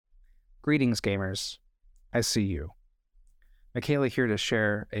Greetings, gamers. I see you. Michaela here to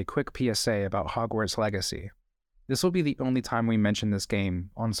share a quick PSA about Hogwarts Legacy. This will be the only time we mention this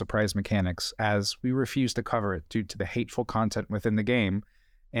game on Surprise Mechanics, as we refuse to cover it due to the hateful content within the game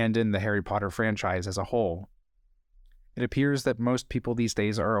and in the Harry Potter franchise as a whole. It appears that most people these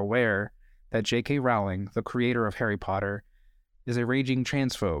days are aware that J.K. Rowling, the creator of Harry Potter, is a raging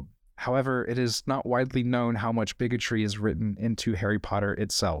transphobe. However, it is not widely known how much bigotry is written into Harry Potter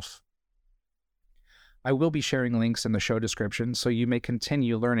itself. I will be sharing links in the show description so you may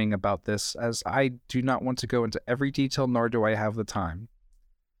continue learning about this, as I do not want to go into every detail, nor do I have the time.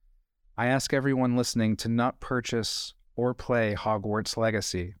 I ask everyone listening to not purchase or play Hogwarts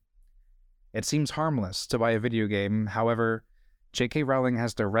Legacy. It seems harmless to buy a video game. However, J.K. Rowling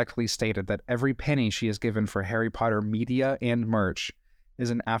has directly stated that every penny she has given for Harry Potter media and merch is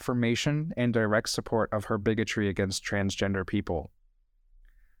an affirmation and direct support of her bigotry against transgender people.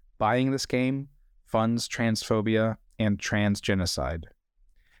 Buying this game funds transphobia and transgenocide.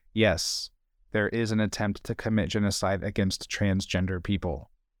 Yes, there is an attempt to commit genocide against transgender people.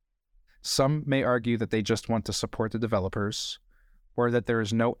 Some may argue that they just want to support the developers, or that there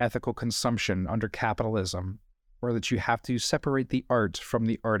is no ethical consumption under capitalism, or that you have to separate the art from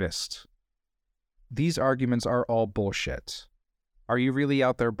the artist. These arguments are all bullshit. Are you really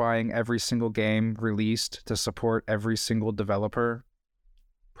out there buying every single game released to support every single developer?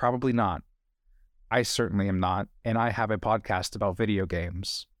 Probably not. I certainly am not, and I have a podcast about video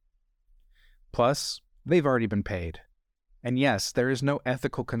games. Plus, they've already been paid. And yes, there is no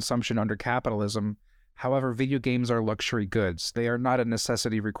ethical consumption under capitalism. However, video games are luxury goods. They are not a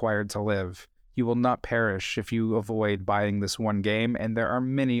necessity required to live. You will not perish if you avoid buying this one game, and there are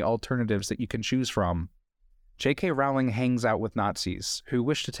many alternatives that you can choose from. J.K. Rowling hangs out with Nazis who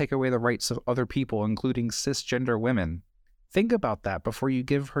wish to take away the rights of other people, including cisgender women. Think about that before you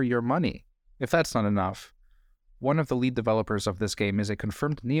give her your money. If that's not enough, one of the lead developers of this game is a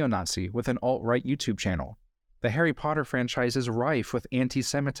confirmed neo-Nazi with an alt-right YouTube channel. The Harry Potter franchise is rife with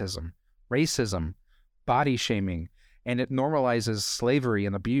anti-Semitism, racism, body shaming, and it normalizes slavery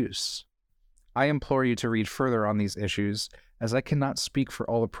and abuse. I implore you to read further on these issues, as I cannot speak for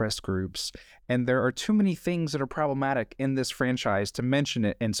all oppressed groups, and there are too many things that are problematic in this franchise to mention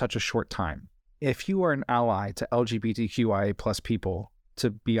it in such a short time. If you are an ally to LGBTQIA+ people, to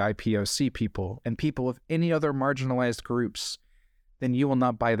BIPOC people, and people of any other marginalized groups, then you will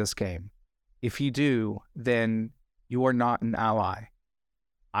not buy this game. If you do, then you are not an ally.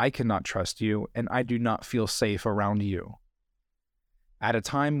 I cannot trust you, and I do not feel safe around you. At a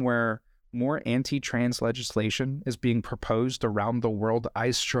time where more anti-trans legislation is being proposed around the world,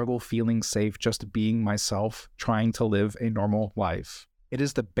 I struggle feeling safe just being myself, trying to live a normal life. It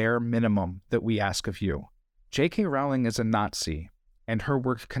is the bare minimum that we ask of you. J.K. Rowling is a Nazi, and her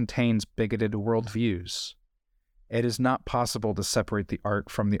work contains bigoted worldviews. It is not possible to separate the art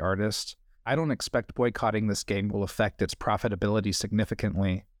from the artist. I don't expect boycotting this game will affect its profitability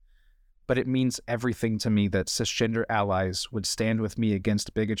significantly, but it means everything to me that cisgender allies would stand with me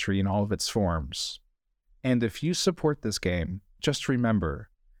against bigotry in all of its forms. And if you support this game, just remember,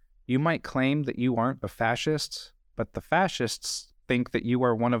 you might claim that you aren't a fascist, but the fascists think that you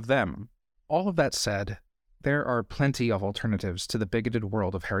are one of them. All of that said, there are plenty of alternatives to the bigoted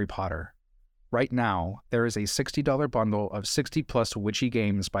world of Harry Potter. Right now, there is a $60 bundle of 60+ witchy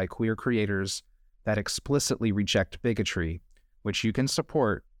games by queer creators that explicitly reject bigotry, which you can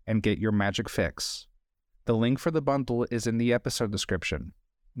support and get your magic fix. The link for the bundle is in the episode description.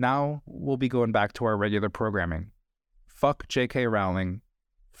 Now, we'll be going back to our regular programming. Fuck J.K. Rowling.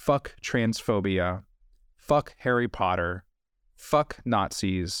 Fuck transphobia. Fuck Harry Potter. Fuck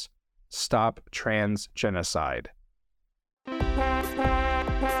Nazis. Stop trans genocide.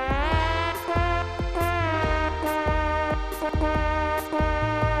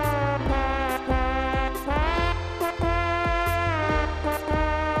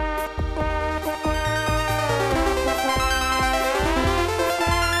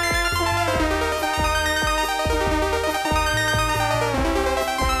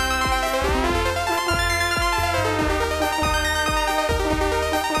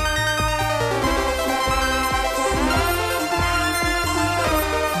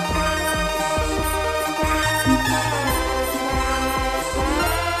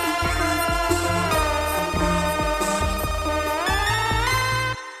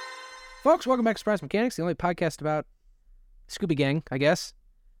 Folks, welcome back to Surprise Mechanics, the only podcast about Scooby Gang, I guess.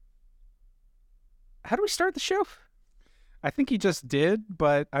 How do we start the show? I think you just did,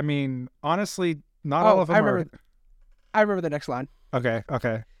 but I mean, honestly, not all of them I remember the next line. Okay.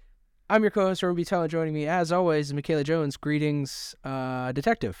 I'm your co-host, Roman B. Teller. Joining me, as always, is Michaela Jones. Greetings,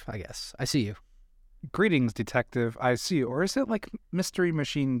 detective, I guess. I see you. Greetings, detective. I see you. Or is it like Mystery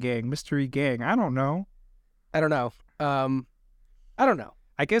Machine Gang, Mystery Gang? I don't know. I don't know. I don't know.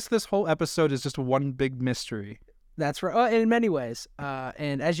 I guess this whole episode is just one big mystery. That's right. In many ways.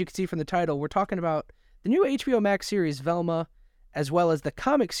 And as you can see from the title, we're talking about the new HBO Max series, Velma, as well as the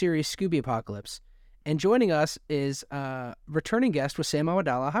comic series, Scooby Apocalypse. And joining us is returning guest with Sam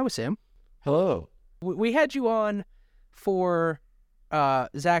Awadallah. Hi, Sam. Hello. We had you on for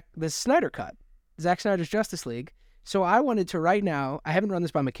the Snyder Cut, Zack Snyder's Justice League. So I wanted to right now, I haven't run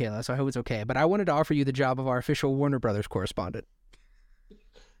this by Michaela, so I hope it's okay, but I wanted to offer you the job of our official Warner Brothers correspondent.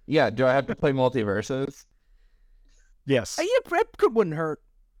 Yeah, do I have to play multiverses? Yes. Yeah, wouldn't hurt.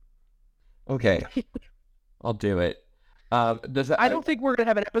 Okay. I'll do it. Does that, I don't think we're going to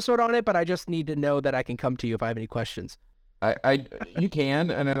have an episode on it, but I just need to know that I can come to you if I have any questions. You can,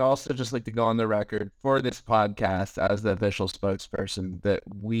 and I'd also just like to go on the record for this podcast as the official spokesperson that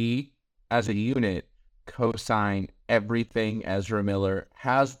we, as a unit, co-sign everything Ezra Miller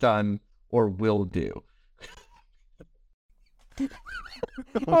has done or will do.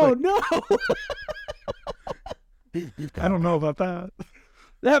 Oh, no! I don't know about that.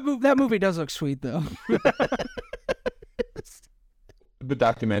 That movie does look sweet, though. The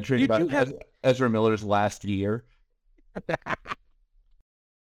documentary about Ezra Miller's last year.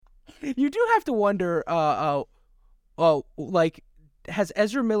 You do have to wonder, like, has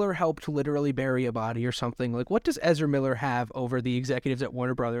Ezra Miller helped literally bury a body or something? Like, what does Ezra Miller have over the executives at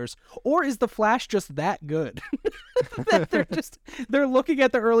Warner Brothers? Or is The Flash just that good? That they're looking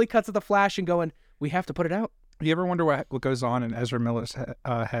at the early cuts of The Flash and going, we have to put it out. You ever wonder what goes on in Ezra Miller's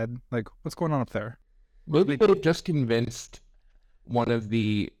head? Like, what's going on up there? Maybe they just convinced one of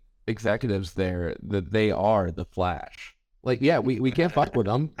the executives there that they are the Flash. Like, yeah, we can't fuck with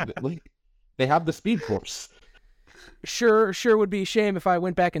them. Like, they have the Speed Force. Sure would be a shame if I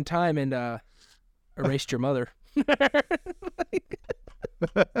went back in time and erased your mother.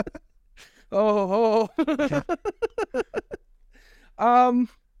 Oh.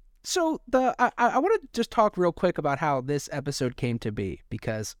 So I want to just talk real quick about how this episode came to be,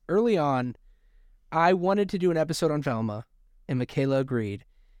 because early on, I wanted to do an episode on Velma, and Michaela agreed.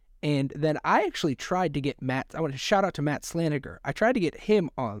 And then I actually tried to get Matt. I want to shout out to Matt Slaniger. I tried to get him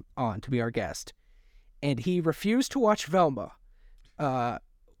on to be our guest, and he refused to watch Velma,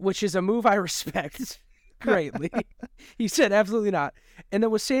 which is a move I respect greatly. He said absolutely not. And then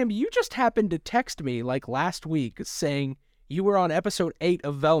with Sam, you just happened to text me like last week saying you were on episode 8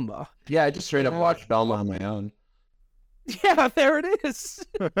 of Velma. Yeah, I just straight up watched Velma on my own. Yeah, there it is.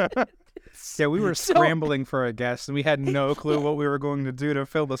 Yeah, we were scrambling for a guest, and we had no clue what we were going to do to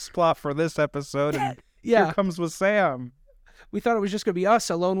fill the slot for this episode. And here comes with Sam. We thought it was just going to be us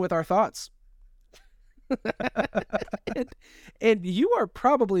alone with our thoughts. and you are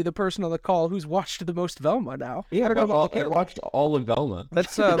probably the person on the call who's watched the most Velma now. Yeah, I watched all of Velma.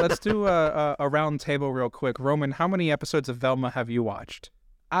 Let's do a round table real quick. Roman, how many episodes of Velma have you watched?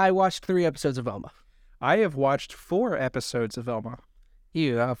 I watched 3 episodes of Velma. I have watched 4 episodes of Velma.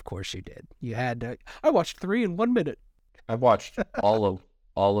 Of course you did. You had to. I watched 3 in 1 minute. I watched all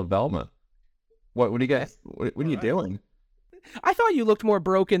of Velma. What are you guys? What are you doing? I thought you looked more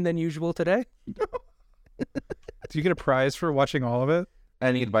broken than usual today. Do you get a prize for watching all of it?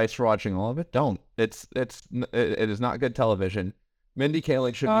 Any advice for watching all of it? Don't. It is not good television. Mindy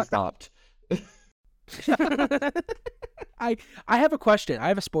Kaling should be stopped. I have a question. I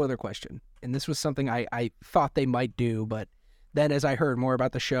have a spoiler question, and this was something I thought they might do, but then as I heard more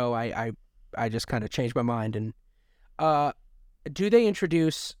about the show, I just kind of changed my mind. And do they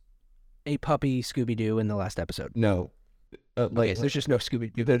introduce a puppy Scooby-Doo in the last episode? No. Okay, so there's just no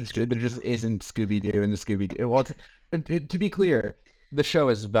Scooby-Doo. There just isn't Scooby-Doo in the Scooby-Doo. Well, to be clear, the show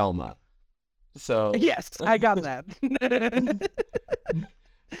is Velma. So yes, I got that.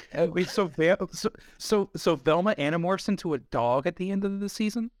 Wait, so Velma animorphs into a dog at the end of the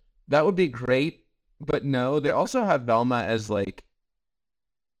season? That would be great, but no. They also have Velma as like.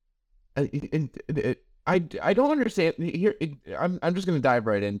 I don't understand. Here, I'm just gonna dive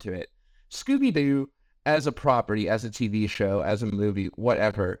right into it. Scooby-Doo as a property, as a TV show, as a movie,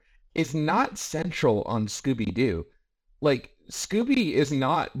 whatever, is not central on Scooby-Doo. Like, Scooby is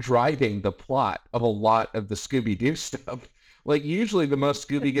not driving the plot of a lot of the Scooby-Doo stuff. Like, usually the most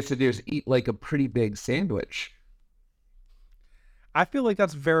Scooby gets to do is eat, like, a pretty big sandwich. I feel like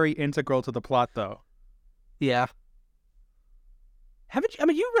that's very integral to the plot, though. Yeah.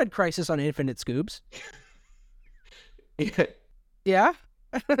 You read Crisis on Infinite Scoobs. Yeah. Yeah?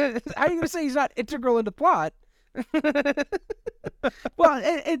 How are you going to say he's not integral in the plot? Well,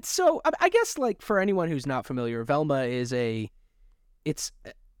 it's so I guess like for anyone who's not familiar, Velma is it's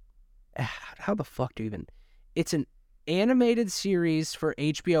how the fuck do you even? It's an animated series for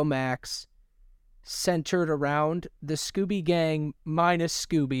HBO Max centered around the Scooby Gang minus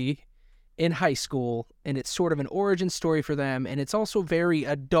Scooby in high school, and it's sort of an origin story for them, and it's also very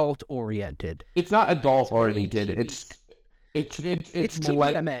adult oriented. It's not adult oriented. It's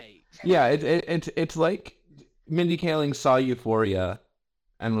TMA. Yeah, it's like Mindy Kaling saw Euphoria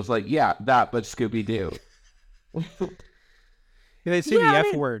and was like, yeah, that, but Scooby Doo. Yeah, they say the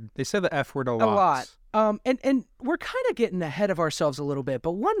F word. They say the F word a lot. And we're kind of getting ahead of ourselves a little bit,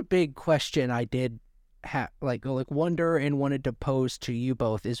 but one big question I did wonder and wanted to pose to you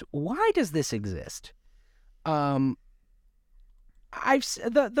both is, why does this exist? The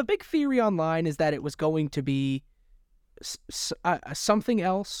big theory online is that it was going to be something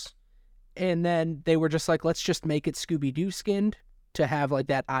else, and then they were just like, let's just make it Scooby-Doo skinned to have like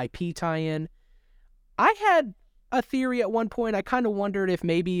that IP tie-in. I had a theory at one point. I kind of wondered if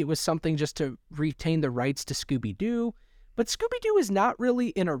maybe it was something just to retain the rights to Scooby-Doo, but Scooby-Doo is not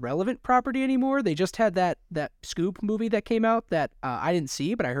really an irrelevant property anymore. They just had that Scoob movie that came out that I didn't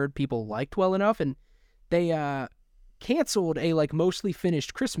see, but I heard people liked well enough, and they canceled a like mostly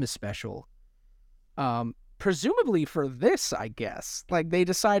finished Christmas special. Presumably for this, I guess. Like they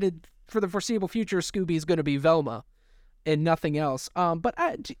decided for the foreseeable future, Scooby is going to be Velma and nothing else. But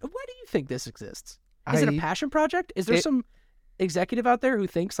why do you think this exists? Is it a passion project? Is there some executive out there who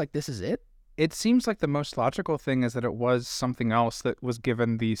thinks like this is it? It seems like the most logical thing is that it was something else that was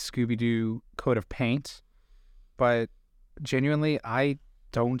given the Scooby-Doo coat of paint. But genuinely, I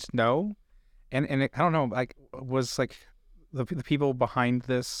don't know. And I don't know, like, was like the people behind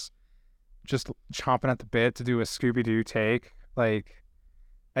this just chomping at the bit to do a Scooby-Doo take? Like,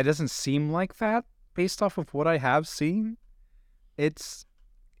 it doesn't seem like that based off of what I have seen. It's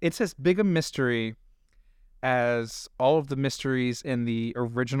as big a mystery as all of the mysteries in the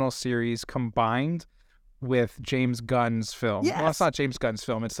original series combined with James Gunn's film. Yes. Well, it's not James Gunn's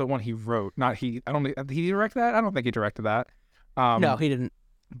film. It's the one he wrote. Not he. I don't. Did he direct that? I don't think he directed that. No, he didn't.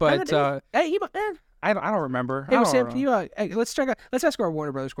 But I don't remember. Hey, Sam, can you let's ask our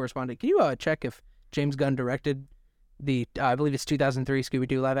Warner Brothers correspondent. Can you check if James Gunn directed the I believe it's 2003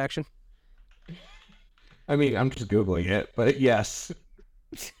 Scooby-Doo live action? I mean, I'm just Googling it, but yes.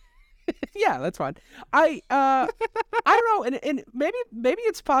 Yeah, that's fine. I don't know, and maybe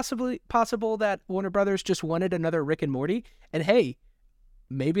it's possible that Warner Brothers just wanted another Rick and Morty, and hey,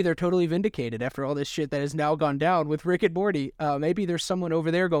 maybe they're totally vindicated after all this shit that has now gone down with Rick and Morty. Maybe there's someone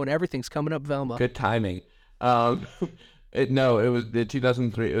over there going, everything's coming up, Velma. Good timing. It was the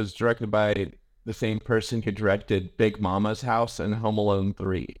 2003. It was directed by the same person who directed Big Mama's House and Home Alone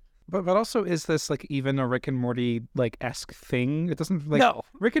 3. But also, is this like even a Rick and Morty like esque thing? It doesn't like No.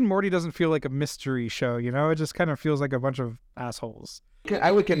 Rick and Morty doesn't feel like a mystery show, you know? It just kind of feels like a bunch of assholes.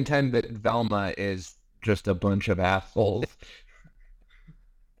 I would contend that Velma is just a bunch of assholes.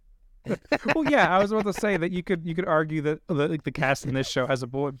 Well, yeah, I was about to say that you could argue that the cast in this show has a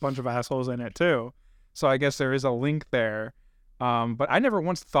bunch of assholes in it too. So I guess there is a link there. But I never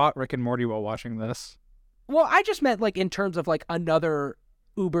once thought Rick and Morty while watching this. Well, I just meant like in terms of like another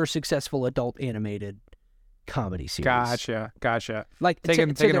uber successful adult animated comedy series. Gotcha. Like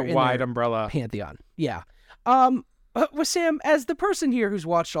taking a wide umbrella pantheon. Yeah. Well, Sam, as the person here who's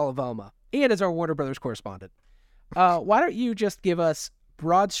watched all of Velma and as our Warner Brothers correspondent, why don't you just give us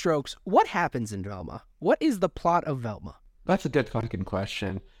broad strokes? What happens in Velma? What is the plot of Velma? That's a good fucking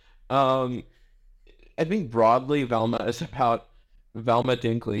question. I think broadly, Velma is about Velma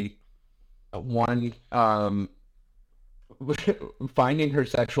Dinkley, finding her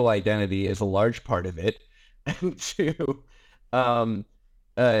sexual identity is a large part of it, and two,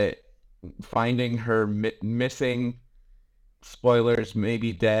 finding her missing, spoilers,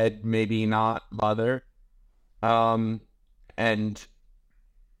 maybe dead, maybe not, mother, and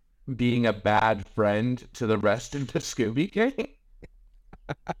being a bad friend to the rest of the Scooby Gang.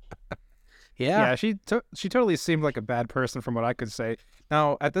 Yeah, she totally seemed like a bad person from what I could say.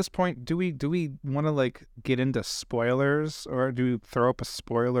 Now, at this point, do we want to like get into spoilers, or do we throw up a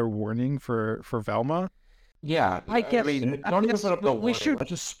spoiler warning for Velma? Yeah, I guess. I mean, don't even put up the warning. Let's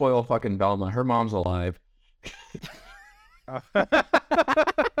just spoil fucking Velma. Her mom's alive.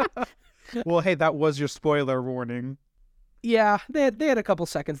 Well, hey, that was your spoiler warning. Yeah, they had a couple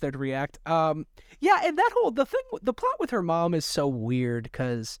seconds there to react. Yeah, and the plot with her mom is so weird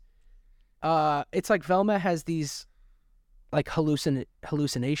because it's like Velma has these like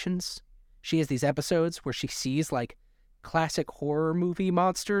hallucinations. She has these episodes where she sees like classic horror movie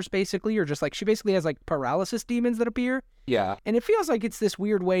monsters, basically, or just like she basically has like paralysis demons that appear. Yeah. And it feels like it's this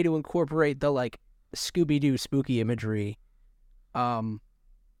weird way to incorporate the like Scooby-Doo spooky imagery. And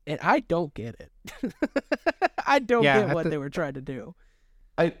I don't get it. I don't get what they were trying to do.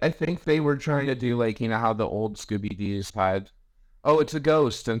 I think they were trying to do like, you know, how the old Scooby-Doo's had, oh, it's a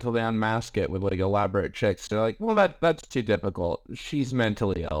ghost until they unmask it with like elaborate tricks. They're like, well, that's too difficult. She's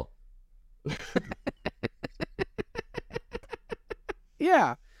mentally ill.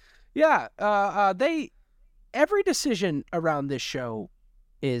 Yeah. Every decision around this show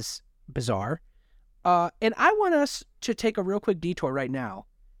is bizarre. And I want us to take a real quick detour right now.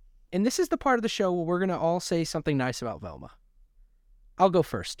 And this is the part of the show where we're going to all say something nice about Velma. I'll go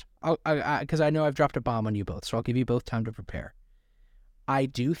first. Because I know I've dropped a bomb on you both, so I'll give you both time to prepare. I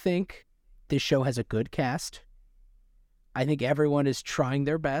do think this show has a good cast. I think everyone is trying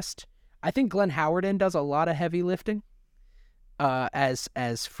their best. I think Glenn Howerton does a lot of heavy lifting as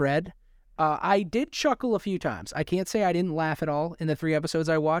Fred. I did chuckle a few times. I can't say I didn't laugh at all in the 3 episodes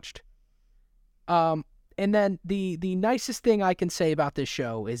I watched. And then the nicest thing I can say about this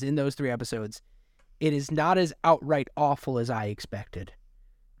show is in those 3 episodes, it is not as outright awful as I expected.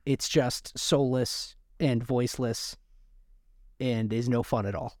 It's just soulless and voiceless and is no fun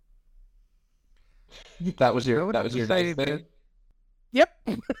at all. That was your nice thing? Yep.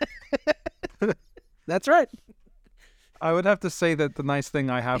 That's right. I would have to say that the nice thing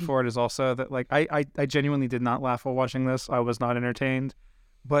I have for it is also that, like, I genuinely did not laugh while watching this. I was not entertained,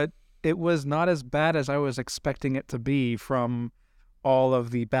 but it was not as bad as I was expecting it to be from all of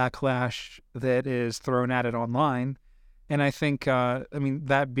the backlash that is thrown at it online. And I think,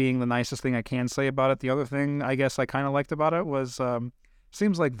 that being the nicest thing I can say about it, the other thing I guess I kind of liked about it was,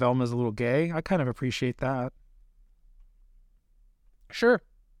 seems like Velma's a little gay. I kind of appreciate that. Sure.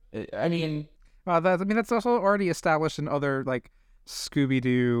 I mean, that's also already established in other like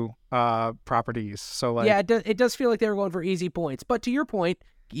Scooby-Doo properties. So like, yeah, it does feel like they were going for easy points. But to your point,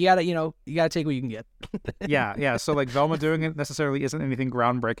 you gotta take what you can get. yeah. So like Velma doing it necessarily isn't anything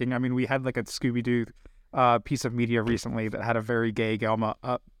groundbreaking. I mean, we had like a Scooby-Doo piece of media recently that had a very gay Gelma,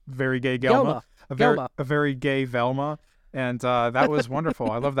 a very gay Velma, and that was wonderful.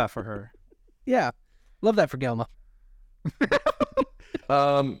 I love that for her. Yeah, love that for Gelma.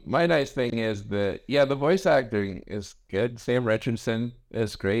 My nice thing is that, the voice acting is good. Sam Richardson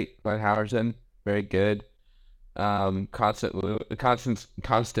is great. Glenn Howerton, very good. Constance Wu. Constance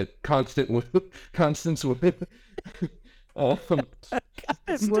Wu.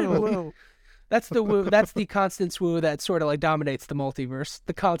 That's the Wu. That's the Constance Wu that sort of like dominates the multiverse.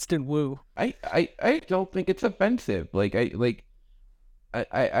 The constant Wu. I don't think it's offensive. I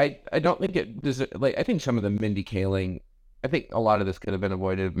don't think it does. I think some of the Mindy Kaling. I think a lot of this could have been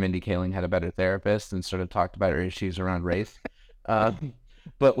avoided if Mindy Kaling had a better therapist and sort of talked about her issues around race. But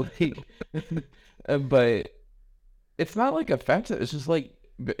it's not like offensive. It's just like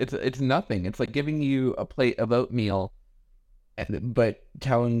it's nothing. It's like giving you a plate of oatmeal, but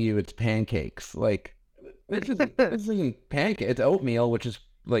telling you it's pancakes. Like this isn't pancake. It's oatmeal, which is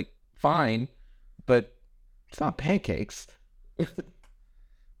like fine, but it's not pancakes.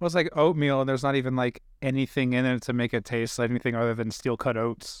 Well, it's like oatmeal, and there's not even like anything in it to make it taste like anything other than steel cut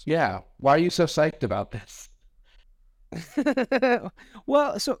oats. Yeah. Why are you so psyched about this?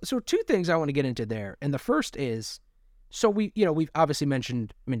 Well, so 2 things I want to get into there, and the first is, so we've obviously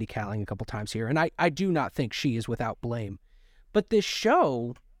mentioned Mindy Kaling a couple times here, and I do not think she is without blame, but this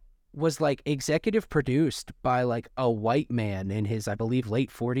show was like executive produced by like a white man in his, I believe,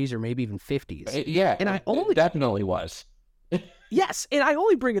 late 40s or maybe even 50s. Yeah, and it definitely was. Yes, and I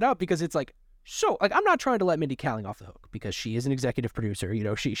only bring it up because it's like, so like I'm not trying to let Mindy Kaling off the hook because she is an executive producer.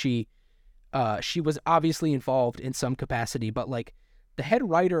 She was obviously involved in some capacity, but like the head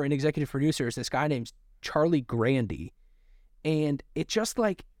writer and executive producer is this guy named Charlie Grandy, and it just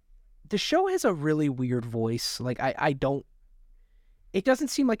like the show has a really weird voice. Like it doesn't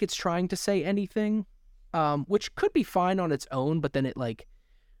seem like it's trying to say anything, which could be fine on its own, but then it like,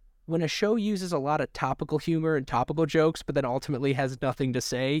 when a show uses a lot of topical humor and topical jokes, but then ultimately has nothing to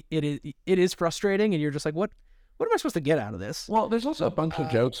say, it is frustrating, and you're just like, what am I supposed to get out of this? Well, there's also a bunch of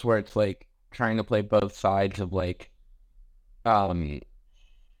jokes where it's like trying to play both sides of like,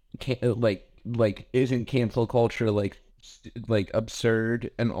 isn't cancel culture like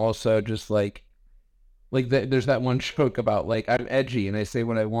absurd, and also just like there's that one joke about like I'm edgy and I say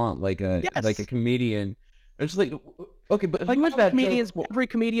what I want like a comedian. It's like, okay, but like every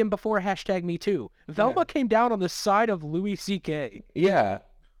comedian before #MeToo. Velma came down on the side of Louis C.K. Yeah,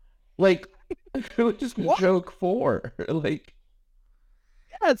 like it was just a joke for like.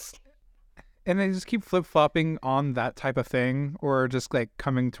 Yes, And they just keep flip-flopping on that type of thing, or just like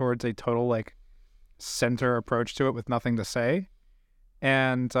coming towards a total like center approach to it with nothing to say.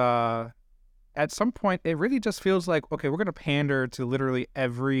 And at some point, it really just feels like, okay, we're going to pander to literally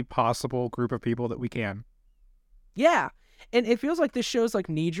every possible group of people that we can. Yeah. And it feels like this show's like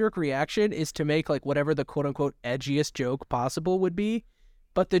knee-jerk reaction is to make like whatever the quote-unquote edgiest joke possible would be,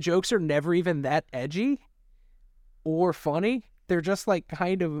 but the jokes are never even that edgy or funny. They're just like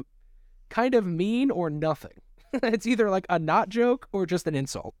kind of mean or nothing. It's either like a not joke or just an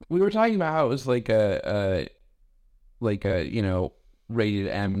insult. We were talking about how it was like a rated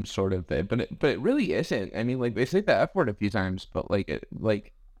M sort of thing, but it really isn't. I mean, like they say the F word a few times, but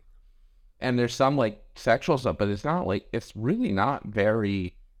and there's some like sexual stuff, but it's not like, it's really not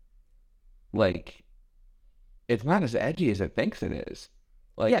very like, it's not as edgy as it thinks it is.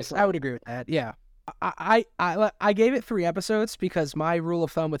 Like, yes, I would agree with that. Yeah. I gave it 3 episodes because my rule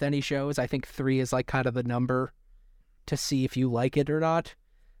of thumb with any show is I think 3 is like kind of the number to see if you like it or not.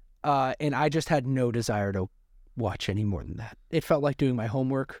 And I just had no desire to watch any more than that. It felt like doing my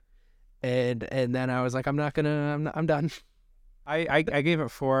homework, and then I was like, I'm done. I gave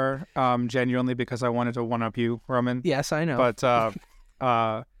it 4, genuinely because I wanted to one up you, Roman. Yes, I know.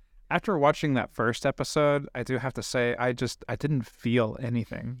 But after watching that first episode, I do have to say I didn't feel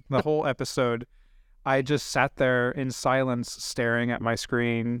anything. The whole episode, I just sat there in silence, staring at my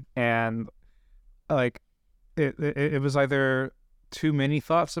screen, and like it was either too many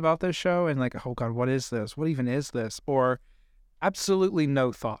thoughts about this show and like, oh God, what is this? What even is this? Or absolutely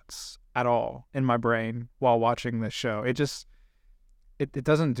no thoughts at all in my brain while watching this show. It just, it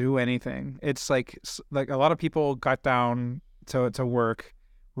doesn't do anything. It's like a lot of people got down to work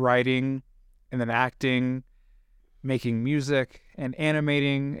writing and then acting, making music and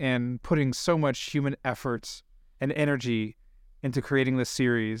animating and putting so much human effort and energy into creating this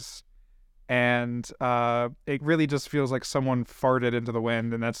series. And it really just feels like someone farted into the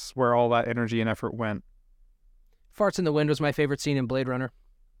wind, and that's where all that energy and effort went. Farts in the Wind was my favorite scene in Blade Runner.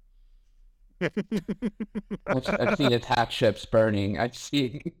 I've seen attack ships burning. I've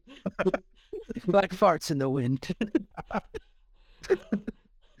seen like farts in the wind.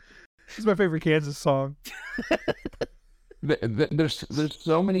 It's my favorite Kansas song. There's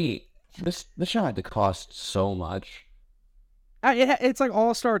so many. This show had to cost so much. It's like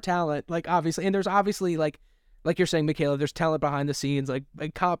all-star talent, like obviously, and there's obviously like you're saying, Michaela, there's talent behind the scenes. Like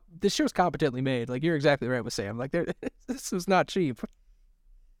this show's competently made. Like you're exactly right with Sam. Like this was not cheap.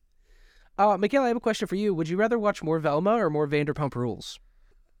 Michaela, I have a question for you. Would you rather watch more Velma or more Vanderpump Rules?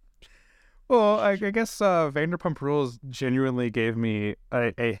 Well, I guess Vanderpump Rules genuinely gave me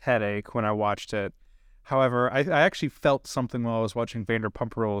a headache when I watched it. However, I actually felt something while I was watching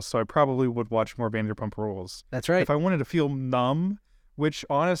Vanderpump Rules, so I probably would watch more Vanderpump Rules. That's right. If I wanted to feel numb, which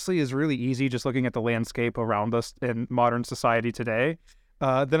honestly is really easy just looking at the landscape around us in modern society today,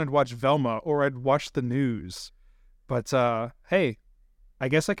 then I'd watch Velma or I'd watch the news. But hey, I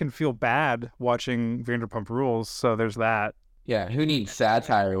guess I can feel bad watching Vanderpump Rules, so there's that. Yeah, who needs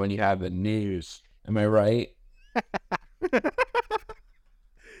satire when you have the news? Am I right?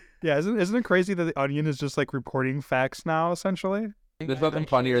 Yeah, isn't it crazy that The Onion is just like reporting facts now, essentially? There's nothing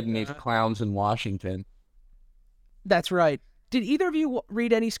funnier than these clowns in Washington. That's right. Did either of you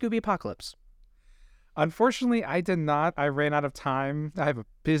read any Scooby Apocalypse? Unfortunately, I did not. I ran out of time. I have a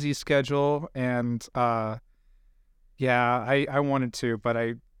busy schedule, and yeah, I wanted to, but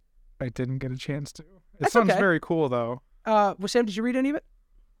I didn't get a chance to. It sounds very cool, though. Sam, did you read any of it?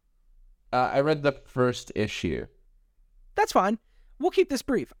 I read the first issue. That's fine. We'll keep this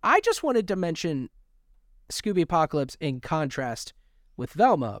brief. I just wanted to mention Scooby Apocalypse in contrast with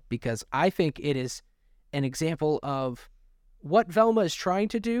Velma because I think it is an example of what Velma is trying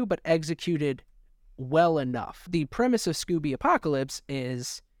to do but executed well enough. The premise of Scooby Apocalypse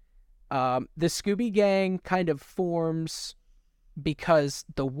is the Scooby Gang kind of forms because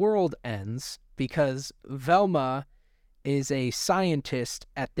the world ends, because Velma is a scientist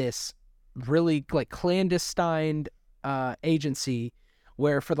at this really like clandestine agency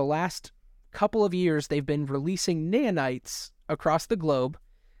where for the last couple of years they've been releasing nanites across the globe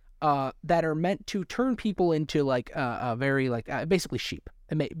that are meant to turn people into like a very like basically sheep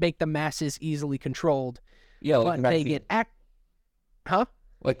and make the masses easily controlled. Yeah, like but they get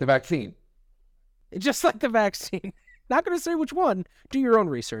like the vaccine. Just like the vaccine. Not going to say which one. Do your own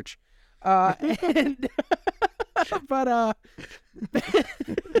research. And but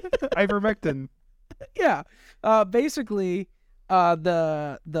ivermectin. Yeah. Basically,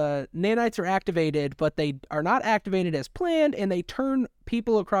 the nanites are activated, but they are not activated as planned, and they turn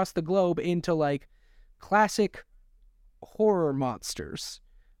people across the globe into like classic horror monsters.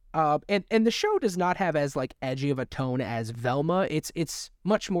 And the show does not have as like edgy of a tone as Velma. It's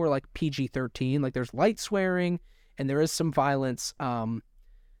much more like PG-13. Like there's light swearing and there is some violence.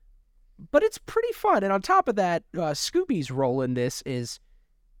 But it's pretty fun. And on top of that, Scooby's role in this is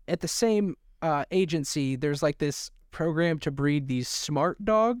at the same agency. There's like this program to breed these smart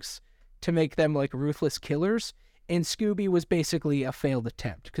dogs to make them like ruthless killers. And Scooby was basically a failed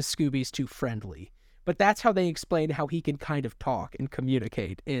attempt because Scooby's too friendly. But that's how they explain how he can kind of talk and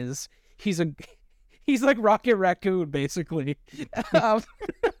communicate. Is he's like Rocket Raccoon basically.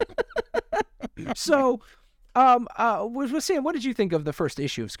 So. Was Sam, what did you think of the first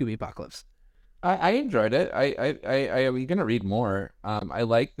issue of Scooby Apocalypse? I enjoyed it. I'm gonna read more. I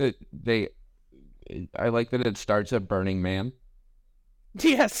like that it starts at Burning Man.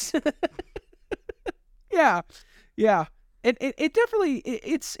 Yes. Yeah. It definitely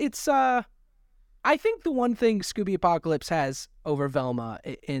it's I think the one thing Scooby Apocalypse has over Velma,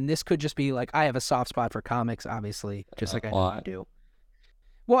 and this could just be like I have a soft spot for comics, obviously, just like I do.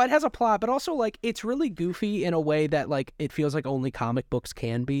 Well, it has a plot, but also like it's really goofy in a way that like it feels like only comic books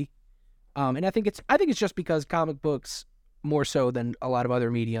can be. And I think it's just because comic books more so than a lot of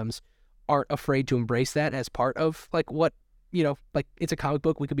other mediums aren't afraid to embrace that as part of like what, like it's a comic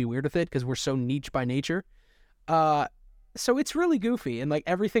book, we could be weird with it because we're so niche by nature. So it's really goofy and like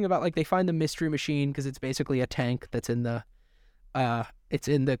everything about like they find the mystery machine because it's basically a tank that's in the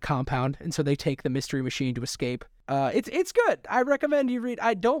compound, and so they take the mystery machine to escape. It's good. I recommend you read.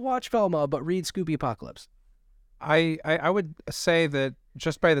 I don't watch Velma, but read Scooby Apocalypse. I would say that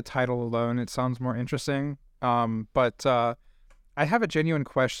just by the title alone, it sounds more interesting. But I have a genuine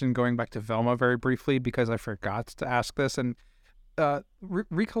question going back to Velma very briefly because I forgot to ask this. And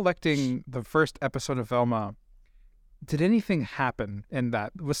recollecting the first episode of Velma, did anything happen in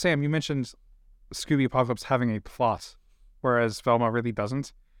that? With Sam, you mentioned Scooby Apocalypse having a plot, whereas Velma really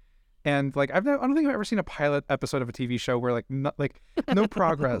doesn't. And like I don't think I've ever seen a pilot episode of a TV show where no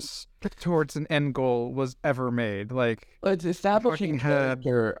progress towards an end goal was ever made. Like it's establishing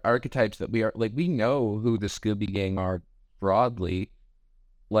character archetypes that we know who the Scooby Gang are broadly.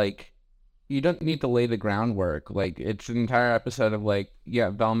 Like you don't need to lay the groundwork. Like it's an entire episode of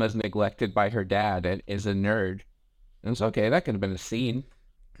Velma's neglected by her dad and is a nerd. And it's okay, that could have been a scene.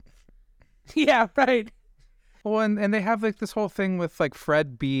 Yeah, right. Well, and they have like this whole thing with like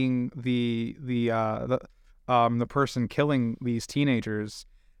Fred being the person killing these teenagers,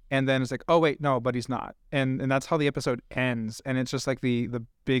 and then it's like, oh wait, no, but he's not, and that's how the episode ends, and it's just like the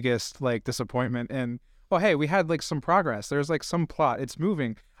biggest like disappointment. And oh hey, we had like some progress. There's like some plot. It's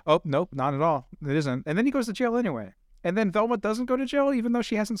moving. Oh nope, not at all. It isn't. And then he goes to jail anyway. And then Velma doesn't go to jail even though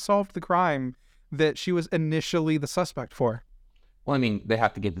she hasn't solved the crime that she was initially the suspect for. Well, I mean, they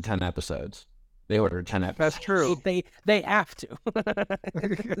have to get to 10 episodes. They ordered 10 episodes. That's true. They have to.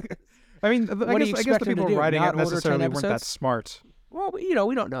 I mean, I guess the people writing it necessarily weren't that smart. Well, we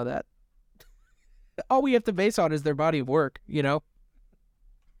don't know that. All we have to base on is their body of work,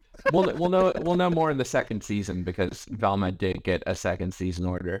 We'll know more in the second season because Velma did get a second season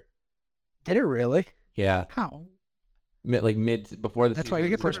order. Did it really? Yeah. How? Mid before the. That's season. why we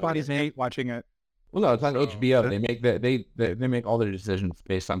get first bodies hate watching it. Well, no, it's on HBO. They make they make all their decisions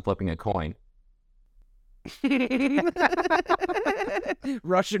based on flipping a coin.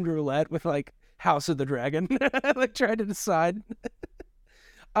 Russian roulette with like House of the Dragon, like trying to decide.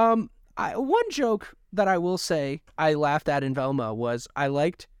 One joke that I will say I laughed at in Velma was I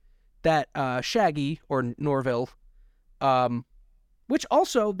liked that Shaggy or Norville, which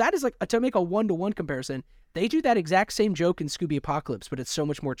also that is like to make a 1-to-1 comparison. They do that exact same joke in Scooby Apocalypse, but it's so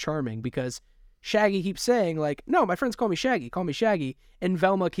much more charming because Shaggy keeps saying like, "No, my friends call me Shaggy," and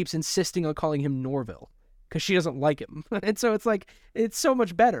Velma keeps insisting on calling him Norville because she doesn't like him, and so it's like it's so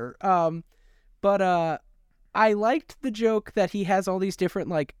much better. But I liked the joke that he has all these different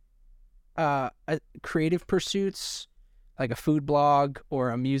like creative pursuits, like a food blog or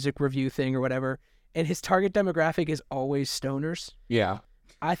a music review thing or whatever, and his target demographic is always stoners. Yeah.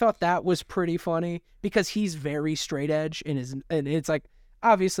 I thought that was pretty funny because he's very straight edge and it's like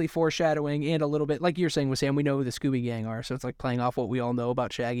obviously foreshadowing and a little bit like you're saying with Sam, we know who the Scooby Gang are, so it's like playing off what we all know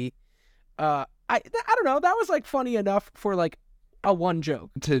about Shaggy. I don't know, that was like funny enough for like a one joke.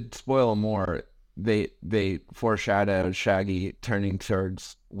 To spoil more, they foreshadowed Shaggy turning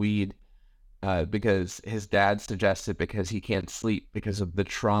towards weed because his dad suggested because he can't sleep because of the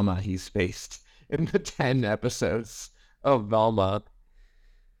trauma he's faced in the 10 episodes of Velma.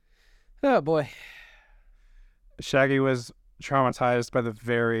 Oh boy. Shaggy was traumatized by the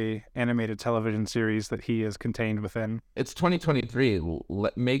very animated television series that he is contained within. It's 2023.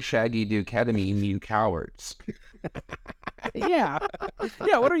 Make Shaggy do ketamine, you cowards. Yeah.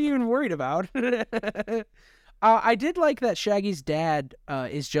 Yeah, what are you even worried about? I did like that Shaggy's dad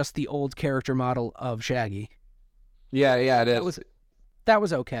is just the old character model of Shaggy. Yeah, it is. That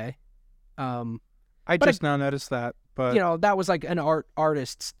was okay. I But just now noticed that, but That was like an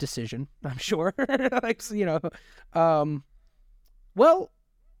artist's decision, I'm sure. Well,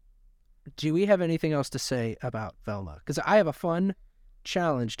 do we have anything else to say about Velma? Because I have a fun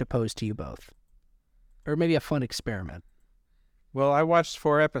challenge to pose to you both. Or maybe a fun experiment. well, I watched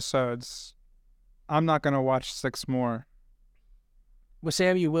 4 episodes. I'm not going to watch 6 more. Well,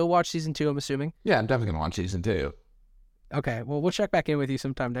 Sam, you will watch season 2, I'm assuming? Yeah, I'm definitely gonna watch season 2. Okay, well, we'll check back in with you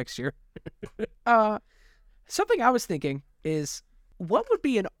sometime next year. Something I was thinking is, what would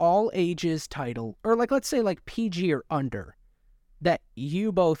be an all-ages title, or let's say PG or under, that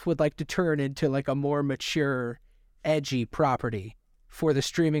you both would like to turn into a more mature, edgy property for the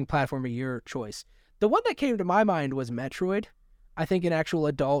streaming platform of your choice? The one that came to my mind was Metroid. I think an actual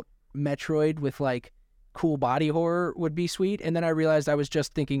adult Metroid with cool body horror would be sweet, and then I realized I was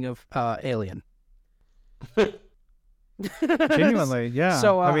just thinking of Alien. Genuinely, yeah.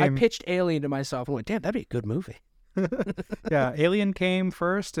 So I I mean, pitched Alien to myself and went, damn, that'd be a good movie. yeah, Alien came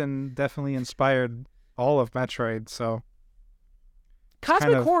first and definitely inspired all of Metroid, so...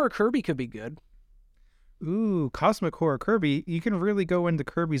 Cosmic of- Horror Kirby could be good. Ooh, Cosmic Horror Kirby. You can really go into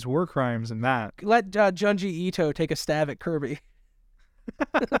Kirby's war crimes in that. Let Junji Ito take a stab at Kirby.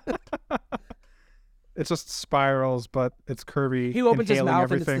 It's just spirals, but it's Kirby He opens his inhaling mouth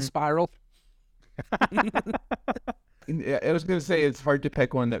everything. and it's the spiral. Yeah, I was gonna say it's hard to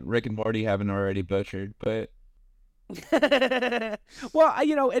pick one that Rick and Morty haven't already butchered, but Well,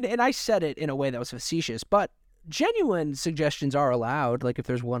 and I said it in a way that was facetious, but genuine suggestions are allowed. If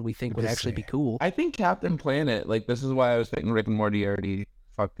there's one we think would actually be cool. I think Captain Planet, this is why I was thinking Rick and Morty already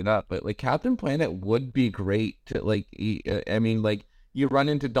fucked it up, but Captain Planet would be great to you run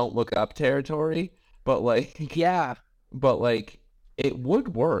into Don't Look Up territory, but Yeah. it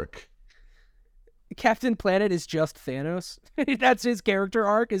would work. Captain Planet is just Thanos. That's his character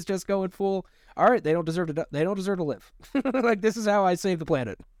arc, is just going full, all right, they don't deserve to live. This is how I save the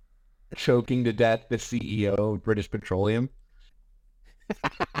planet. Choking to death the CEO of British Petroleum.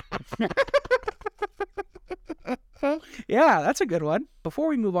 Yeah, that's a good one. Before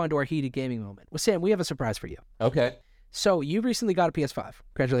we move on to our heated gaming moment, well, Sam, we have a surprise for you. Okay. So you recently got a PS5.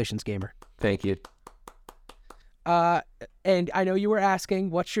 Congratulations, gamer. Thank you. And I know you were asking,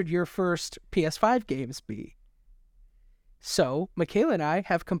 what should your first PS5 games be? So Michaela and I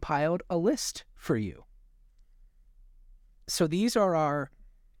have compiled a list for you. So these are our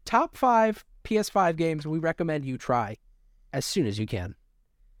top 5 PS5 games we recommend you try as soon as you can.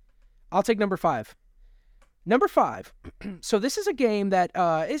 I'll take number 5. Number 5. So this is a game that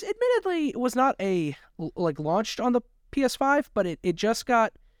is admittedly was not launched on the PS5, but it just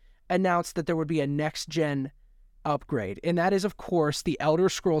got announced that there would be a next gen upgrade, and that is, of course, the Elder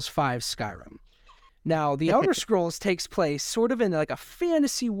Scrolls V Skyrim. Now, the Elder Scrolls takes place sort of in a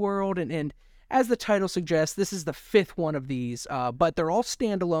fantasy world, and as the title suggests, this is the 5th one of these, but they're all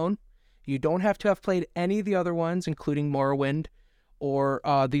standalone. You don't have to have played any of the other ones, including Morrowind or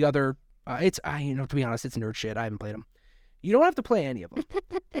the other. To be honest, it's nerd shit. I haven't played them. You don't have to play any of them.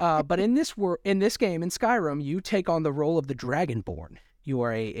 But in this game, in Skyrim, you take on the role of the Dragonborn. You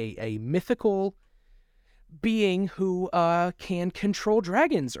are a mythical being who can control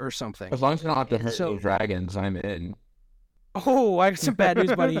dragons or something. As long as you don't have to hurt any dragons, I'm in. Oh, I got some bad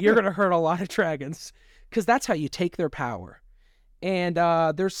news, buddy. You're going to hurt a lot of dragons, because that's how you take their power. And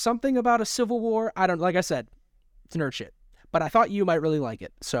there's something about a civil war. Like I said, it's nerd shit. But I thought you might really like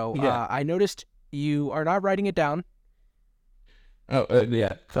it. So Yeah. I noticed you are not writing it down. Oh,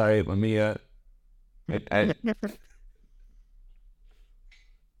 yeah. Sorry, let me,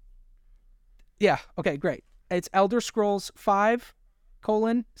 Yeah, okay, great. It's Elder Scrolls V,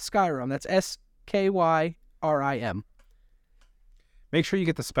 Skyrim. That's Skyrim. Make sure you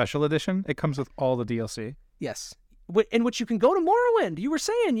get the special edition. It comes with all the DLC. Yes. In which you can go to Morrowind. You were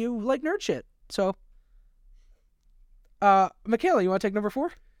saying you like nerd shit. So, Michaela, you want to take number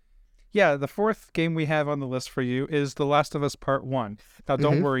 4? Yeah, the 4th game we have on the list for you is The Last of Us Part 1. Now,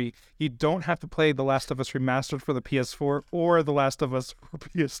 don't worry. You don't have to play The Last of Us Remastered for the PS4 or The Last of Us for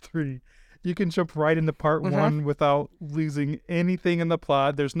PS3. You can jump right into Part 1 without losing anything in the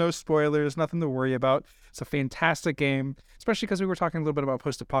plot. There's no spoilers, nothing to worry about. It's a fantastic game, especially because we were talking a little bit about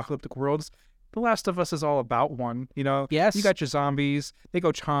post-apocalyptic worlds. The Last of Us is all about one, Yes. You got your zombies. They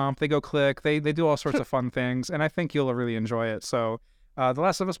go chomp, they go click, they do all sorts of fun things, and I think you'll really enjoy it. So, The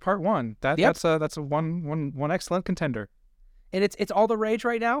Last of Us Part 1, that's a one excellent contender. And it's all the rage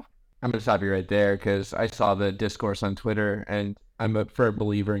right now. I'm gonna stop you right there because I saw the discourse on Twitter, and I'm a firm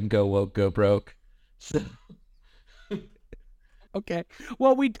believer in go woke, go broke. So, Okay.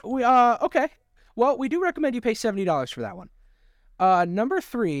 Well, okay. Well, we do recommend you pay $70 for that one. Number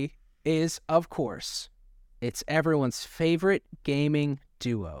 3 is, of course, it's everyone's favorite gaming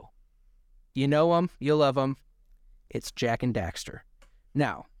duo. You know them, you love them. It's Jak and Daxter.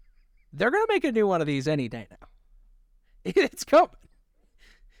 Now, they're gonna make a new one of these any day now. It's coming.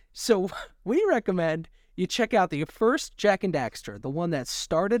 So we recommend you check out the first Jak and Daxter, the one that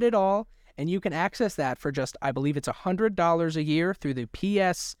started it all, and you can access that for just, I believe it's $100 a year through the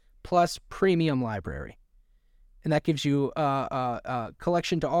PS Plus Premium Library. And that gives you a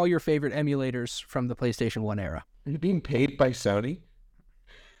collection to all your favorite emulators from the PlayStation 1 era. are you being paid by Sony?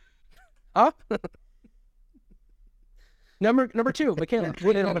 Huh? Number 2, Michaela.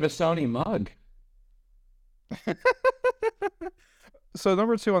 Put it out of a Sony mug. So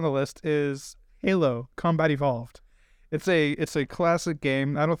number 2 on the list is Halo Combat Evolved. It's a classic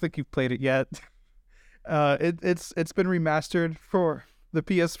game. I don't think you've played it yet. It's been remastered for the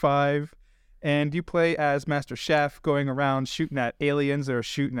PS5, and you play as Master Chef going around shooting at aliens that are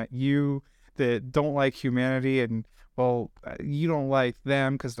shooting at you that don't like humanity, and well, you don't like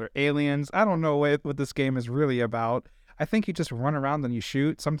them because they're aliens. I don't know what this game is really about. I think you just run around and you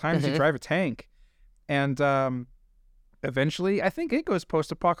shoot. Sometimes you drive a tank, and eventually, I think it goes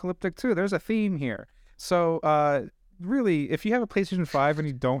post-apocalyptic too. There's a theme here. So, really, if you have a PlayStation 5 and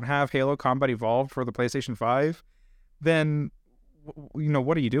you don't have Halo Combat Evolved for the PlayStation 5, then,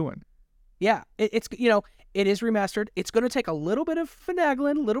 what are you doing? Yeah, it's it is remastered. It's going to take a little bit of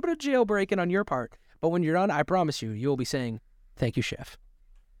finagling, a little bit of jailbreaking on your part. But when you're done, I promise you, will be saying, thank you, chef.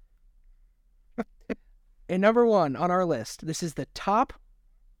 And number 1 on our list, this is the top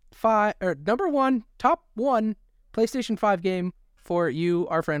 1 PlayStation 5 game for you,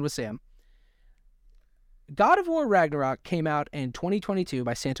 our friend with Sam. God of War Ragnarok came out in 2022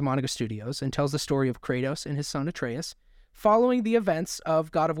 by Santa Monica Studios and tells the story of Kratos and his son Atreus following the events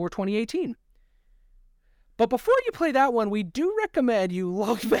of God of War 2018. But before you play that one, we do recommend you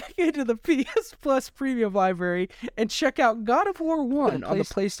log back into the PS Plus Premium Library and check out God of War 1 on the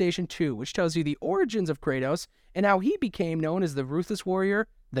PlayStation 2, which tells you the origins of Kratos and how he became known as the ruthless warrior,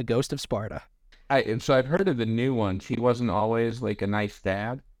 the Ghost of Sparta. So I've heard of the new ones. He wasn't always like a nice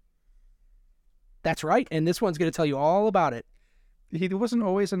dad. That's right, and this one's going to tell you all about it. He wasn't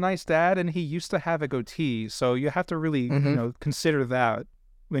always a nice dad, and he used to have a goatee, so you have to really, consider that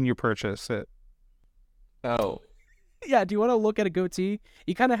when you purchase it. Oh. Yeah, do you want to look at a goatee?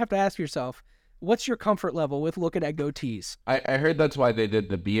 You kind of have to ask yourself, what's your comfort level with looking at goatees? I heard that's why they did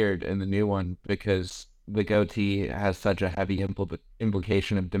the beard in the new one, because the goatee has such a heavy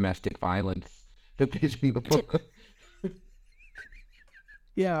implication of domestic violence that these people...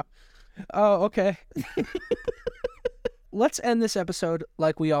 Yeah. Oh, okay. Let's end this episode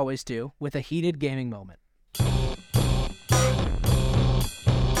like we always do with a heated gaming moment.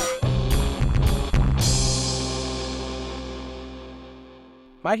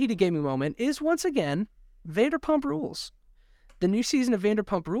 My heated gaming moment is once again Vanderpump Rules. The new season of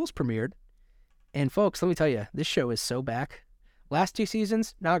Vanderpump Rules premiered, and folks, let me tell you, this show is so back. Last 2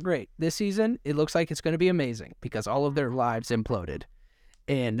 seasons, not great. This season, it looks like it's going to be amazing because all of their lives imploded.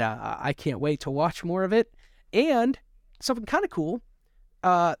 And I can't wait to watch more of it. And something kind of cool,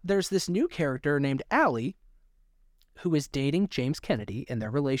 there's this new character named Allie who is dating James Kennedy, and their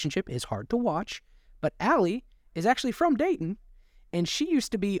relationship is hard to watch. But Allie is actually from Dayton, and she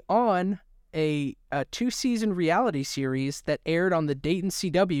used to be on a 2-season reality series that aired on the Dayton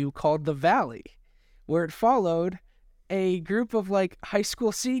CW called The Valley, where it followed a group of like high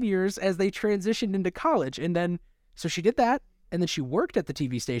school seniors as they transitioned into college. And then, so she did that. And then she worked at the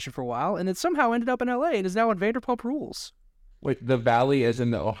TV station for a while, and then somehow ended up in LA and is now on Vanderpump Rules. Wait, the valley is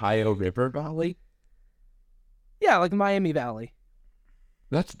in the Ohio River Valley? Yeah, like Miami Valley.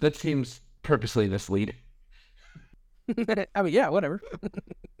 That seems purposely misleading. I mean, yeah, whatever.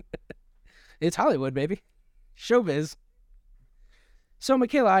 It's Hollywood, baby. Showbiz. So,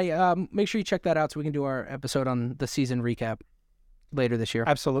 Michaela, make sure you check that out so we can do our episode on the season recap later this year.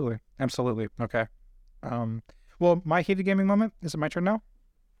 Absolutely. Okay. Well, my heated gaming moment, is it my turn now?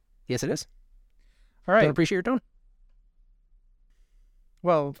 Yes, it is. All right. Don't appreciate your tone.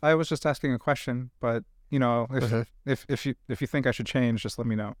 Well, I was just asking a question, but if you think I should change, just let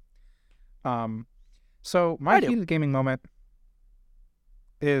me know. So my heated gaming moment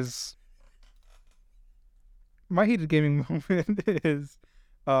is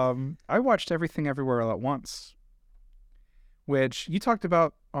I watched Everything Everywhere All at Once, which you talked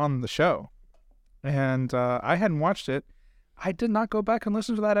about on the show. And I hadn't watched it. I did not go back and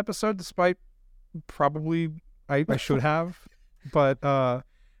listen to that episode, despite probably I should have. But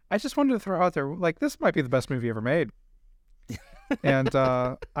I just wanted to throw out there, like, this might be the best movie ever made. And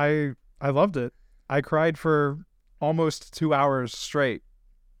I loved it. I cried for almost 2 hours straight.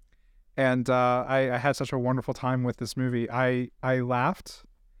 And I had such a wonderful time with this movie. I laughed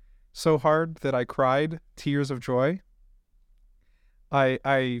so hard that I cried tears of joy.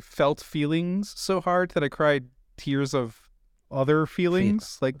 I felt feelings so hard that I cried tears of other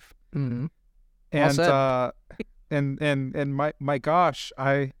feelings. Like, Mm-hmm. and my gosh,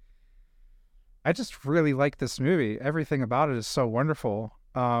 I just really like this movie. Everything about it is so wonderful.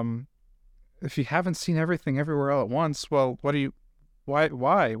 If you haven't seen Everything Everywhere All at Once, well, why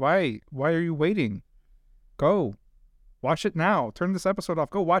are you waiting? Go watch it now. Turn this episode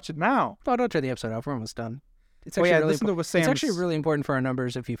off. Go watch it now. Oh, don't turn the episode off. We're almost done. It's Oh actually yeah, really listen to what Sam's... It's actually really important for our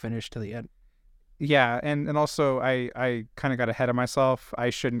numbers if you finish to the end. Yeah, and also I kind of got ahead of myself. I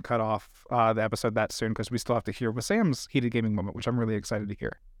shouldn't cut off the episode that soon because we still have to hear with Sam's heated gaming moment, which I'm really excited to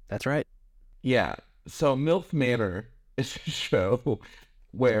hear. That's right. Yeah. So MILF Manor is a show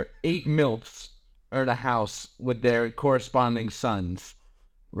where 8 MILFs are in a house with their corresponding sons,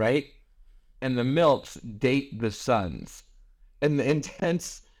 right? And the MILFs date the sons. And the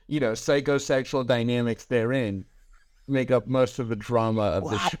intense, psychosexual dynamics therein make up most of the drama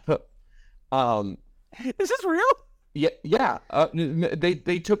of the show. Is this real? Yeah.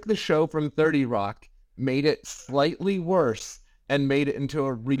 They took the show from 30 Rock, made it slightly worse, and made it into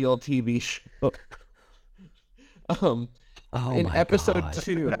a real TV show. In episode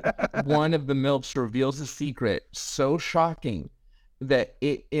 2, one of the MILFs reveals a secret so shocking that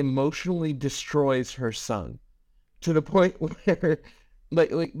it emotionally destroys her son, to the point where,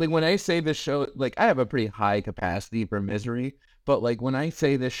 like when I say this show, like, I have a pretty high capacity for misery, but like when I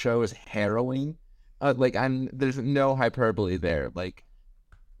say this show is harrowing, there's no hyperbole there. Like,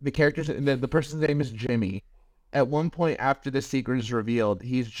 the characters, the person's name is Jimmy. At one point after the secret is revealed,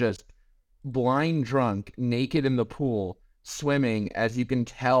 he's just blind drunk, naked in the pool, swimming, as you can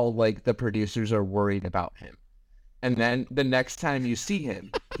tell, like, the producers are worried about him. And then the next time you see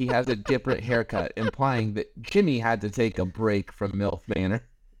him, he has a different haircut, implying that Jimmy had to take a break from MILF Manor.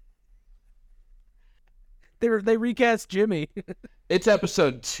 They recast Jimmy. It's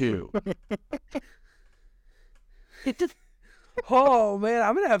episode 2. Oh man,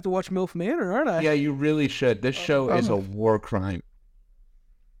 I'm gonna have to watch MILF Manor, aren't I? Yeah, you really should. This show is a war crime.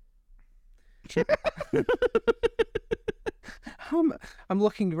 I'm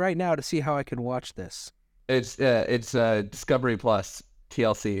looking right now to see how I can watch this. It's Discovery Plus,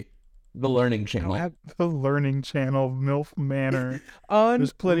 TLC, the Learning Channel. The Learning Channel, MILF Manor. Unreal.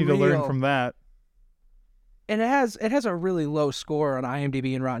 There's plenty to learn from that. And it has a really low score on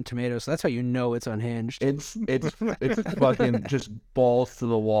IMDb and Rotten Tomatoes, so that's how you know it's unhinged. It's fucking just balls to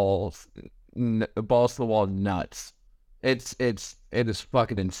the wall nuts. It is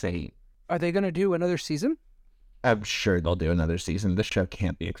fucking insane. Are they gonna do another season? I'm sure they'll do another season. This show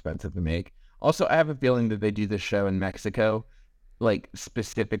can't be expensive to make. Also, I have a feeling that they do this show in Mexico, like,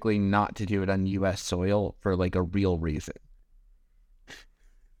 specifically not to do it on U.S. soil for, like, a real reason.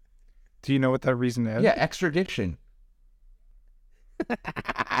 Do you know what that reason is? Yeah, extradition.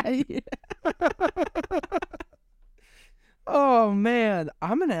 Oh man,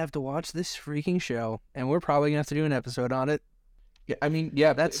 I'm gonna have to watch this freaking show, and we're probably gonna have to do an episode on it. Yeah, I mean,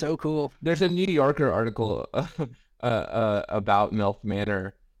 yeah, That's so cool. There's a New Yorker article about MILF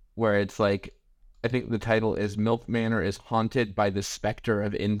Manor where it's like, I think the title is MILF Manor is haunted by the specter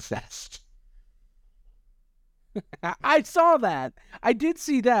of incest. I saw that. I did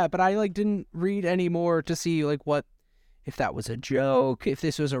see that, but I didn't read any more to see what, if that was a joke, if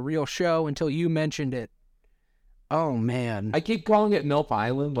this was a real show, until you mentioned it. Oh man. I keep calling it MILF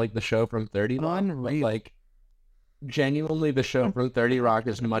Island, like the show from 30 Rock. Unreal. But, genuinely, the show from 30 Rock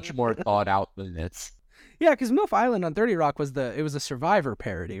is much more thought out than this. Yeah, because MILF Island on 30 Rock was a Survivor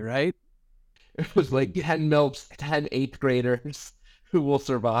parody, right? It was like 10 MILFs, 10 8th graders who will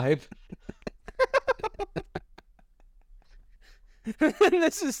survive.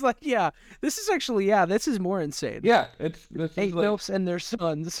 This is this is more insane. Yeah, this 8 is like, MILFs and their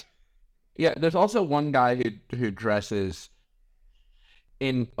sons. Yeah, there's also one guy who dresses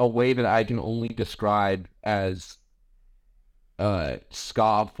in a way that I can only describe as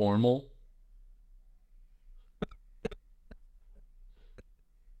ska formal.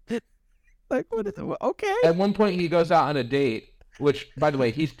 What is it? Okay. At one point, he goes out on a date, which, by the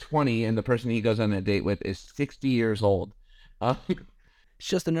way, he's 20, and the person he goes on a date with is 60 years old. It's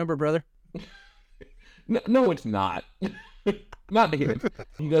just a number, brother. No, it's not. Not here.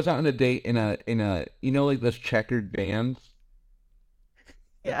 He goes out on a date in a like those checkered bands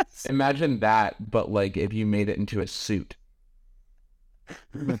Yes. Imagine that, but like if you made it into a suit.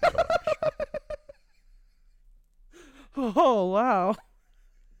 Oh wow.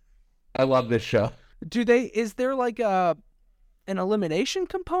 I love this show. Is there like an elimination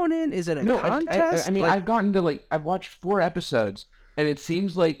component? Is it a No, contest? I mean, Like, I've gotten to I've watched 4 episodes, and it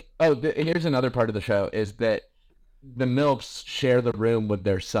seems like here's another part of the show is that the MILFs share the room with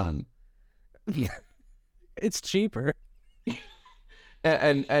their son, it's cheaper.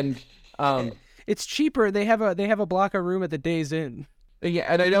 and It's cheaper. They have a block of room at the Days Inn. yeah,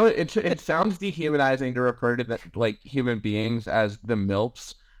 and I know it sounds dehumanizing to refer to like human beings as the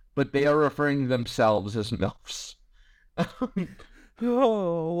MILFs, but they are referring to themselves as MILFs.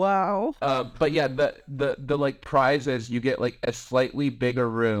 Oh wow. But yeah, the like prize is you get like a slightly bigger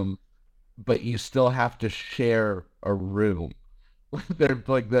room, but you still have to share a room. They're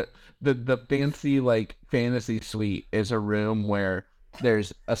like the fancy like fantasy suite is a room where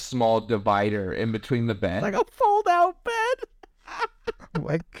there's a small divider in between the bed. Like a fold out bed. Oh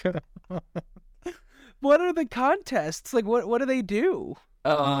my God. What are the contests? Like what do they do?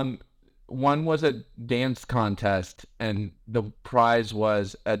 One was a dance contest, and the prize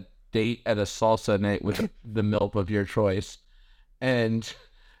was a date at a salsa night with the MILF of your choice. And,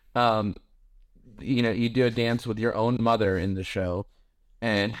 you do a dance with your own mother in the show.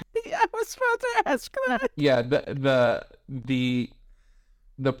 And Yeah, I was about to ask that. yeah, the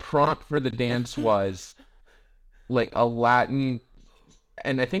prompt for the dance was like a Latin,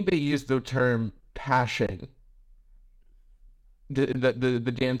 and I think they used the term passion.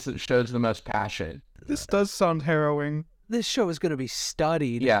 The dance that shows the most passion. This does sound harrowing. This show is going to be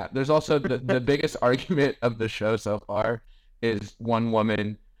studied. Yeah, there's also the biggest argument of the show so far is one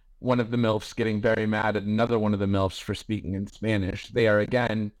woman, one of the MILFs getting very mad at another one of the MILFs for speaking in Spanish. They are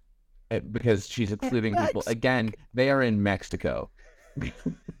again, because she's excluding people, again, they are in Mexico.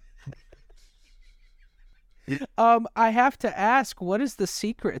 I have to ask, what is the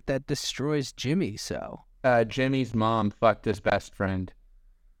secret that destroys Jimmy so? Jimmy's mom fucked his best friend.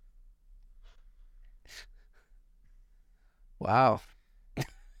 Wow.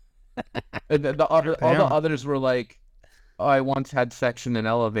 All the others were like, oh, I once had sex in an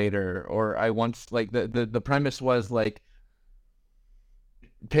elevator, or I once, like, the premise was like,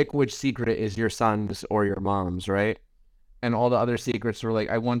 pick which secret is your son's or your mom's, right? And all the other secrets were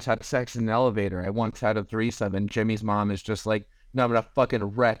like, I once had sex in an elevator, I once had a threesome, and Jimmy's mom is just like, no, I'm gonna fucking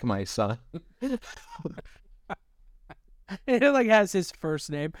wreck my son. It like has his first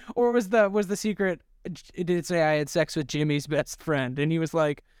name, or was the secret? Did it say I had sex with Jimmy's best friend, and he was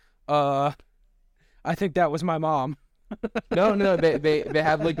like, I think that was my mom. No, they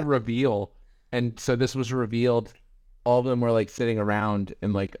had like a reveal, and so this was revealed. All of them were like sitting around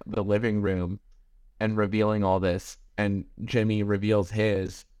in like the living room, and revealing all this. And Jimmy reveals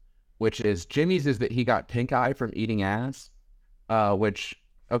his, which is Jimmy's is that he got pink eye from eating ass. Which,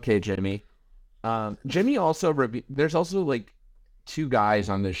 okay, Jimmy. Jimmy also there's also like 2 guys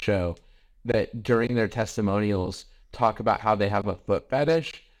on this show that during their testimonials talk about how they have a foot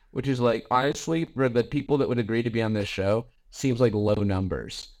fetish, which is like, honestly, for the people that would agree to be on this show, seems like low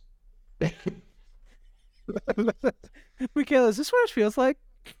numbers. Michaela, is this what it feels like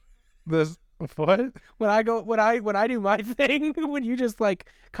This what? when I do my thing? When you just like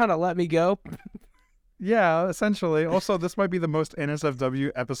kind of let me go? Yeah, essentially. Also, this might be the most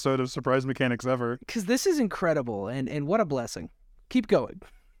NSFW episode of Surprise Mechanics ever. Because this is incredible, and what a blessing. Keep going.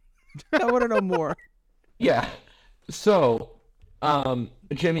 I want to know more. Yeah. So,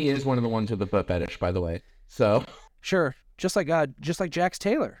 Jimmy is one of the ones with the foot fetish, by the way. So. Sure, just like Jax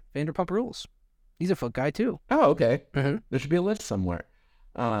Taylor, Vanderpump Rules. He's a foot guy too. Oh, okay. Mm-hmm. There should be a list somewhere.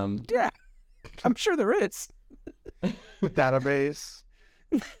 Yeah, I'm sure there is. Database.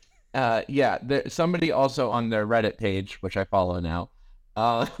 Yeah. Somebody also on their Reddit page, which I follow now,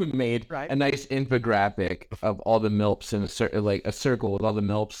 made a nice infographic of all the MILFs in a circle with all the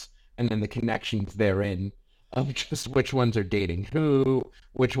MILFs and then the connections therein of just which ones are dating who,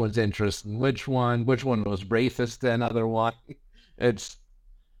 which one's interested in which one was racist to another one.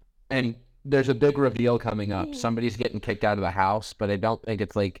 And there's a big reveal coming up. Somebody's getting kicked out of the house, but I don't think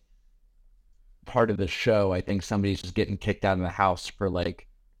it's like part of the show. I think somebody's just getting kicked out of the house for like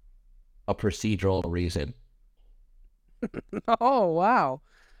a procedural reason. Oh wow!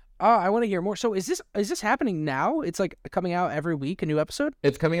 Oh, I want to hear more. So is this happening now? It's like coming out every week, a new episode.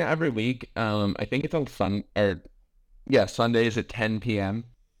 It's coming out every week. I think it's on Sundays at 10 p.m.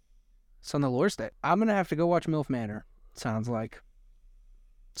 It's on the Lord's Day. I'm gonna have to go watch MILF Manor. Sounds like.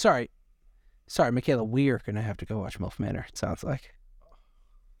 Sorry, Michaela. We're gonna have to go watch MILF Manor. It sounds like.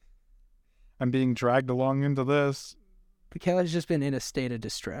 I'm being dragged along into this. Michaela's just been in a state of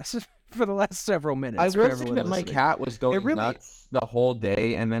distress for the last several minutes. I for was everyone that my listening. cat was going really- nuts the whole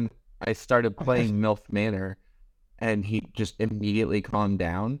day, and then I started playing MILF Manor, and he just immediately calmed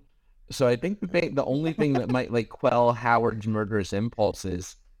down. So I think the only thing that might like quell Howard's murderous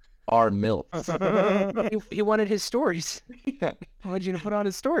impulses are MILFs. He wanted his stories. Yeah. I wanted you to put on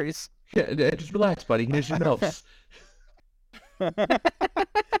his stories. Yeah, just relax, buddy. Here's your MILFs.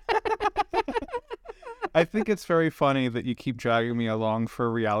 I think it's very funny that you keep dragging me along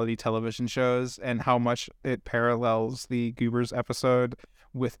for reality television shows and how much it parallels the Goobers episode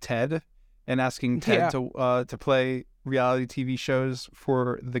with Ted and asking Ted to play reality TV shows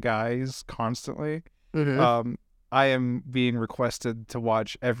for the guys constantly. I am being requested to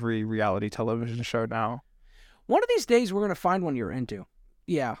watch every reality television show now. One of these days, we're going to find one you're into.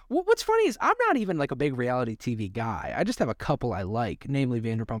 Yeah. What's funny is I'm not even like a big reality TV guy. I just have a couple I like, namely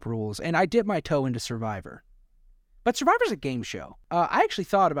Vanderpump Rules, and I dip my toe into Survivor. But Survivor's a game show. I actually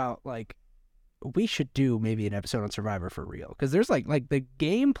thought about, like, we should do maybe an episode on Survivor for real, because there's like the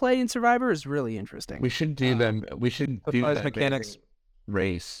gameplay in Survivor is really interesting. We should do them. We should do Surprise that mechanics.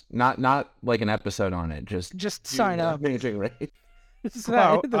 race. Not like an episode on it. Just do sign the up. Amazing race.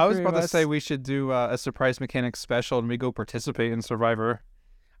 Wow, I was about to say we should do a Surprise Mechanics special and we go participate in Survivor.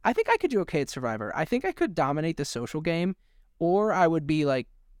 I think I could do okay at Survivor. I think I could dominate the social game, or I would be like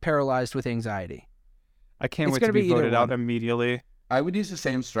paralyzed with anxiety. I can't It's wait to gonna be be either voted out one. immediately. I would use the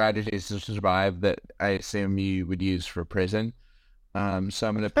same strategies to survive that I assume you would use for prison. So I'm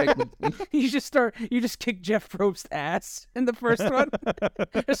gonna pick. You just kick Jeff Probst's ass in the first one.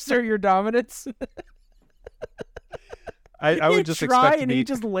 Assert your dominance. I You would just try expect to and be. he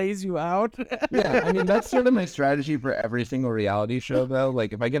just lays you out. Yeah, I mean that's sort of my strategy for every single reality show, though.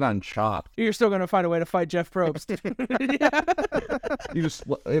 Like if I get on Chopped, You're still gonna find a way to fight Jeff Probst. you just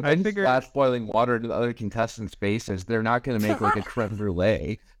if I figure- splash boiling water into the other contestants' faces, they're not gonna make like a creme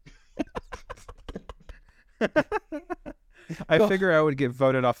brulee. I figure I would get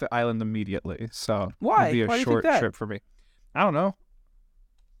voted off the island immediately. So Why? it'd be a Why do you think short that? trip for me. I don't know.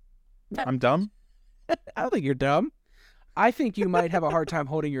 I'm dumb. I don't think you're dumb. I think you might have a hard time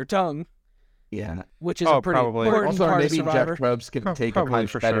holding your tongue, Yeah. which is Oh, a pretty probably. important Also, part of maybe Survivor. Jeff Probst can take a Probably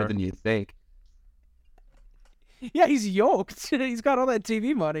punch for better sure. than you think. Yeah, he's yoked. He's got all that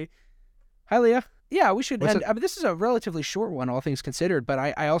TV money. Hi, Leah. Yeah, we should. What's And, it- I mean, this is a relatively short one, all things considered. But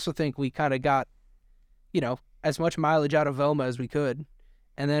I also think we kind of got, as much mileage out of Velma as we could,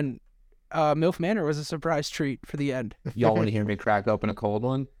 and then MILF Manor was a surprise treat for the end. Y'all want to hear me crack open a cold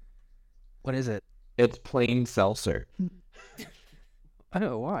one? What is it? It's plain seltzer. I don't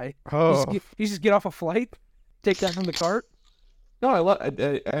know why. You Oh, just get off a flight, take that from the cart. No,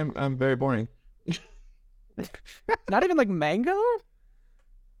 I'm very boring. Not even like mango.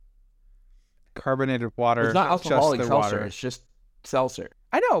 carbonated water. It's not alcoholic just the seltzer. water. It's just seltzer.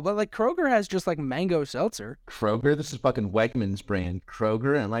 I know, but like Kroger has just like mango seltzer. Kroger, this is fucking Wegmans brand.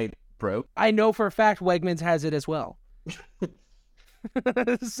 Kroger and like broke. I know for a fact Wegmans has it as well.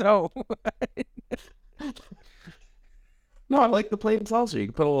 So No, I like the plain seltzer. You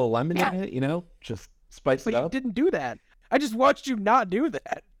can put a little lemon in it, just spice but it you up. didn't do that. I just watched you not do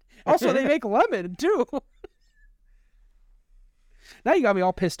that. Also, they make lemon too. Now you got me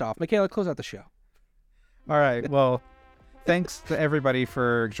all pissed off. Michaela, close out the show. All right. Well, thanks to everybody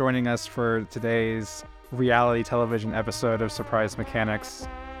for joining us for today's reality television episode of Surprise Mechanics.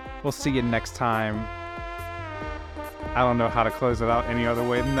 We'll see you next time. I don't know how to close it out any other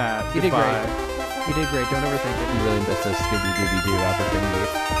way than that. You did Goodbye. great. You did great. Don't overthink it. You really missed a Scooby-Dooby-Doo opportunity.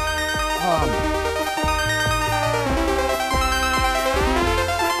 Oh, I'm